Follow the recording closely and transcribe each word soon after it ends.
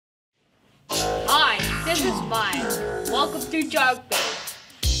This is mine. Welcome to Jerkbait.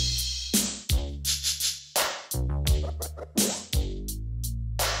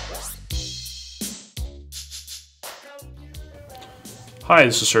 Hi,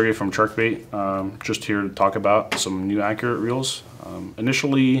 this is Sergey from Jerkbait. Just here to talk about some new accurate reels.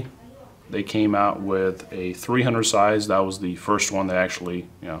 Initially, they came out with a 300 size. That was the first one that actually,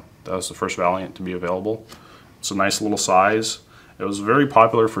 that was the first Valiant to be available. It's a nice little size. It was very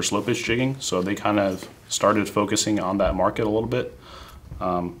popular for slow pitch jigging, so they kind of started focusing on that market a little bit.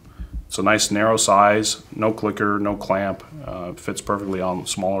 It's a nice narrow size, no clicker, no clamp. Fits perfectly on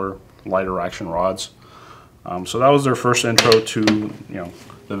smaller, lighter action rods. So that was their first intro to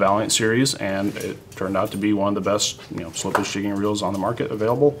the Valiant series, and it turned out to be one of the best slow pitch jigging reels on the market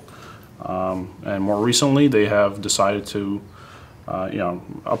available. And more recently, they have decided to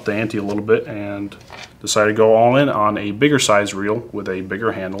up the ante a little bit and decided to go all in on a bigger size reel with a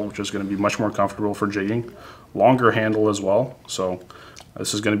bigger handle, which is going to be much more comfortable for jigging. Longer handle as well. So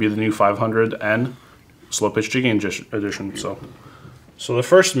this is going to be the new 500N slow pitch jigging edition. So the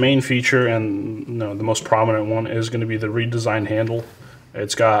first main feature and the most prominent one is going to be the redesigned handle.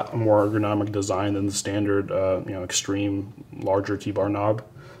 It's got a more ergonomic design than the standard extreme larger T-bar knob,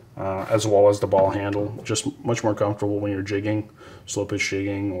 as well as the ball handle. Just much more comfortable when you're jigging, slow pitch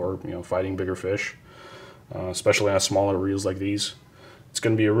jigging, or fighting bigger fish, especially on smaller reels like these. It's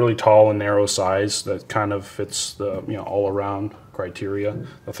going to be a really tall and narrow size that kind of fits the all-around criteria.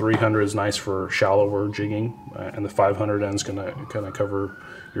 The 300 is nice for shallower jigging, and the 500N is going to kind of cover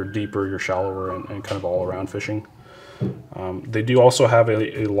your deeper, your shallower, and kind of all-around fishing. They do also have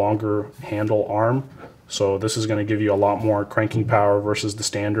a longer handle arm, so this is going to give you a lot more cranking power versus the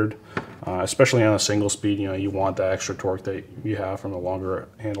standard, especially on a single speed. You want that extra torque that you have from the longer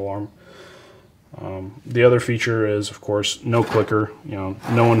handle arm. The other feature is, of course, no clicker. No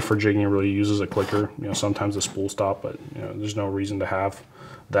one for jigging really uses a clicker. Sometimes a spool stop, but there's no reason to have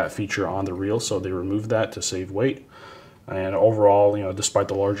that feature on the reel, so they removed that to save weight. And overall, despite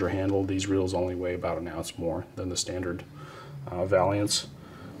the larger handle, these reels only weigh about an ounce more than the standard Valiants.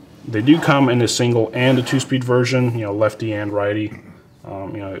 They do come in a single and a two-speed version, lefty and righty.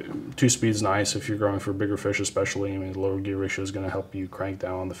 Two-speed's nice if you're going for bigger fish, especially. The lower gear ratio is going to help you crank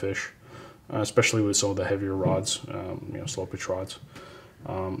down on the fish, especially with some of the heavier rods, slow pitch rods.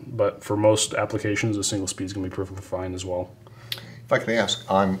 But for most applications, a single speed is going to be perfectly fine as well. If I could ask,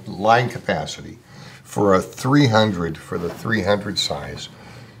 on line capacity, for a 300, for the 300 size,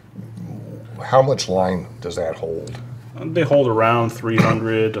 how much line does that hold? They hold around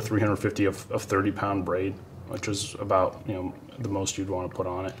 300 to 350 of 30-pound braid, which is about the most you'd want to put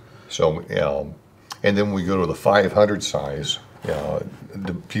on it. So, and then we go to the 500 size.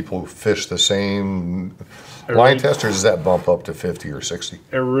 Do people fish the same line test, or does that bump up to 50 or 60?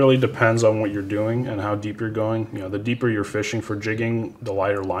 It really depends on what you're doing and how deep you're going. The deeper you're fishing for jigging, the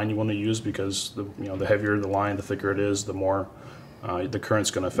lighter line you want to use, because the heavier the line, the thicker it is, the more the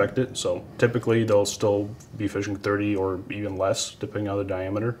current's going to affect it. So typically they'll still be fishing 30 or even less, depending on the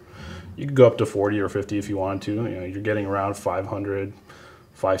diameter. You could go up to 40 or 50 if you wanted to. You're getting around 500,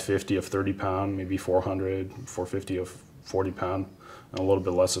 550 of 30 pound, maybe 400, 450 of 40 pound, and a little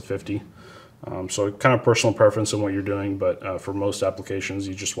bit less of 50. So kind of personal preference on what you're doing, but for most applications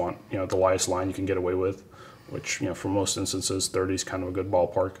you just want the lightest line you can get away with, which for most instances 30 is kind of a good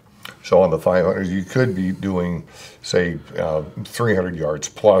ballpark. So on the 500, you could be doing, say, 300 yards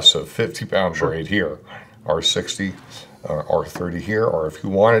plus a 50-pound braid here, or 60 or 30 here, or if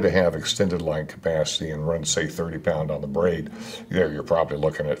you wanted to have extended line capacity and run, say, 30-pound on the braid, you're probably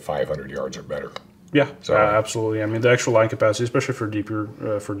looking at 500 yards or better. Yeah, so, absolutely. The actual line capacity, especially for deeper,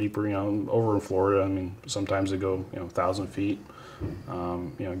 over in Florida, sometimes they go, 1,000 feet.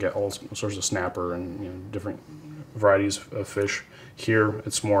 Get all sorts of snapper and different varieties of fish. Here,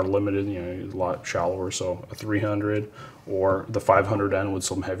 it's more limited, a lot shallower. So a 300 or the 500N with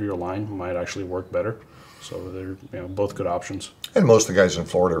some heavier line might actually work better. So they're both good options. And most of the guys in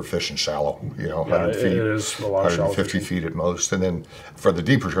Florida are fishing shallow, 100 feet, it is a lot of 150 feet at most. And then for the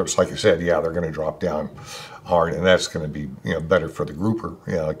deeper trips, like you said, they're going to drop down hard, and that's going to be better for the grouper,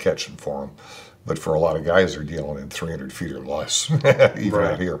 catching for them. But for a lot of guys, they're dealing in 300 feet or less, even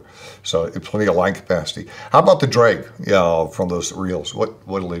out here. So plenty of line capacity. How about the drag from those reels? What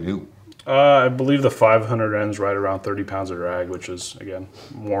do they do? I believe the 500N is right around 30 pounds of drag, which is, again,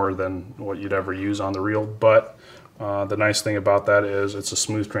 more than what you'd ever use on the reel. But the nice thing about that is it's a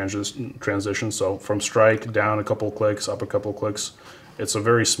smooth transition. So from strike down a couple of clicks, up a couple of clicks, it's a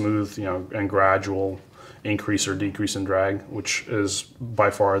very smooth, and gradual increase or decrease in drag, which is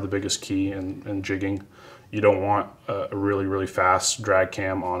by far the biggest key in jigging. You don't want a really, really fast drag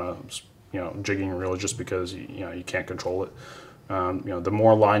cam on jigging reel just because you can't control it. The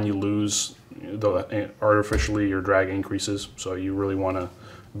more line you lose, artificially your drag increases. So you really want to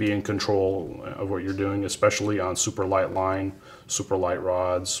be in control of what you're doing, especially on super light line, super light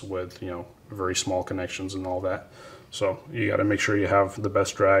rods with very small connections and all that. So you got to make sure you have the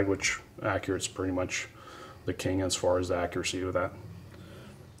best drag, which accurate's pretty much the king as far as the accuracy with that.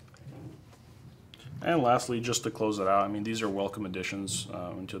 And lastly, just to close it out, I mean, these are welcome additions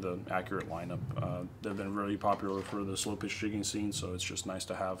into the accurate lineup. They've been really popular for the slow pitch jigging scene, so it's just nice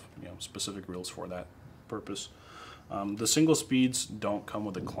to have specific reels for that purpose. The single speeds don't come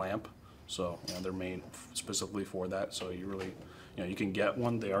with a clamp, so they're made specifically for that. So you really, you can get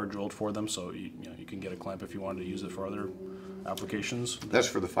one. They are drilled for them, so you can get a clamp if you wanted to use it for other applications. That's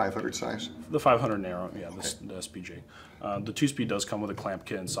for the 500 size? The 500 narrow, yeah, the SPJ. The 2-speed does come with a clamp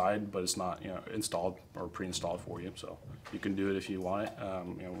kit inside, but it's not installed or pre-installed for you, so you can do it if you want it.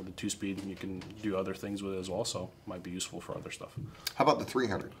 With the 2-speed, you can do other things with it as well, so it might be useful for other stuff. How about the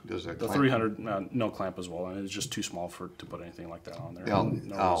 300? Does that The clamp? 300, no clamp as well, and it's just too small to put anything like that on there.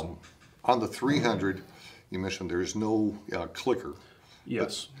 Now, on the 300, you mentioned there's no clicker.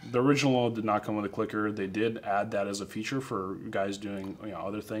 Yes, the original did not come with a clicker. They did add that as a feature for guys doing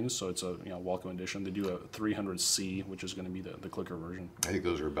other things, so it's a welcome addition. They do a 300C, which is going to be the clicker version. I think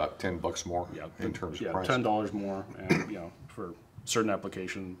those are about $10 more in terms of price. $10 more, and for certain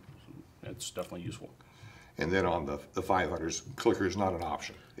application, it's definitely useful. And then on the 500s, clicker is not an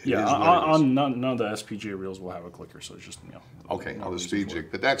option. It on none of the SPJ reels will have a clicker, so it's just okay, on the speed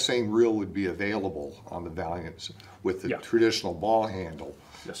jig. But that same reel would be available on the Valiants with the traditional ball handle,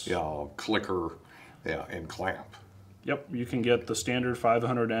 yes, clicker, and clamp. Yep, you can get the standard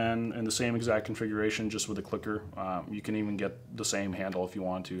 500N in the same exact configuration, just with a clicker. You can even get the same handle if you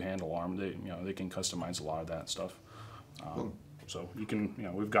want to, handle arm. They can customize a lot of that stuff. So you can,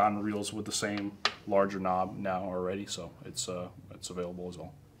 we've gotten reels with the same larger knob now already, so it's available as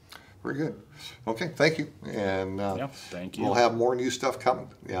well. Very good. Okay, thank you, and thank you. We'll have more new stuff coming.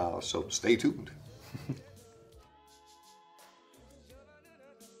 So stay tuned.